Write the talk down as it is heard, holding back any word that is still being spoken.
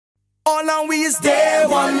All on we is day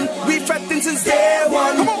one. We fretting since day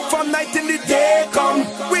one. From night till the day come,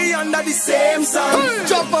 we under the same sun.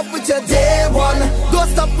 Jump up with your day one. Don't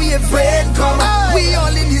stop, we afraid come. We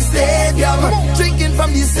all in the stadium, drinking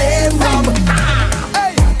from the same rum.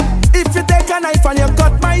 If you take a knife and you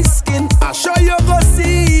cut my skin, I'll show you go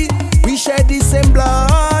see. We share the same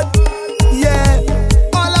blood, yeah.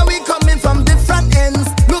 All are we coming from different ends.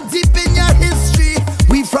 Look deep in your history.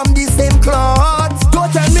 We from the same cloth.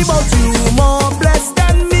 Don't tell me about you more blessed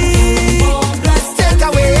than me. Take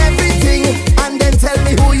away everything and then tell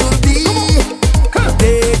me who you'll be.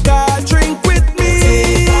 Take a drink with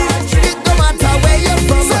me. It don't matter where you're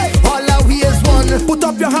from. All are we is one. Put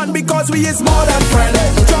up your hand because we is more than friends.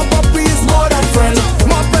 Jump up, we is more than friends.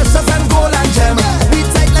 More precious than gold and gem. We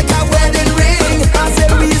tight like a wedding ring. I say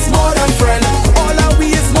we is more than friends. All of we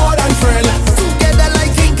is more than friends. Together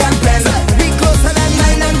like ink and pen. We closer than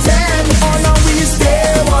 9 and 10. All of we is day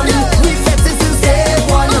one. We fetting since day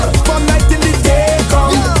one. From night till the day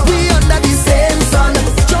come, We under the same sun.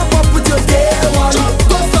 jump up with your day one.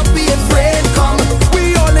 Don't stop, we afraid come.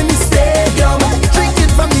 We all in the stadium,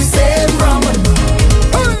 Drinking from the same rum.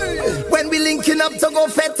 When we linking up to go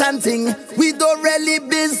fet hunting, we don't really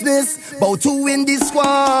business, but to win this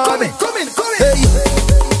squad. Come in. Hey.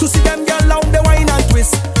 To see them girl out the wine and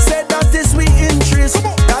twist. Say that is we interest.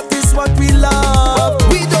 That is what we love.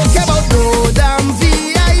 We don't care about no damn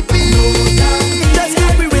VIP. Just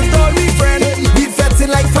happy with all we friends. We fetting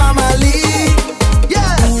like family.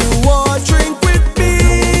 Yeah. Who want drink with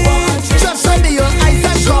me? Just show me your eyes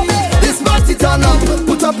and cup. This party turn up.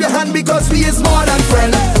 Put up your hand because we is more than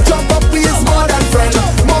friends. Jump up, we is more than friends.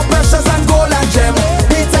 More precious than gold and gem.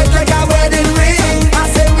 We tight like a wedding ring. I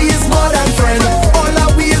say we is more than friends. All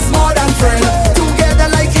of we is more than friends. Together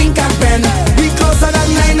like ink and pen. We closer than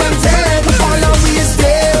 9 and 10. All of we is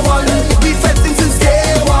day one. We fetting since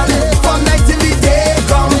day one. From night till the day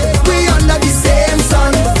come, we under the same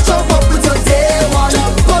sun. Jump up with your day one.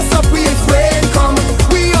 Bust up, we afraid come.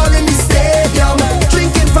 We all in the stadium,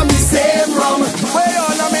 drinking from the same rum. Where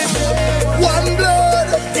all of me? One blood,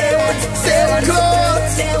 same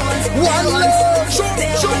clothes, one love.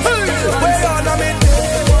 Where all of me?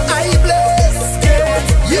 I bless,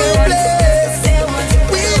 you bless,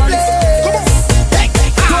 we bless.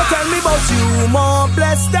 Don't tell me about you more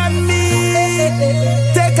blessed than me.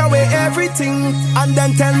 Take away everything and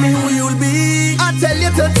then tell me who you'll be. I tell you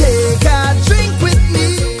to take a drink with me.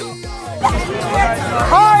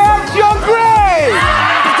 I am your grave.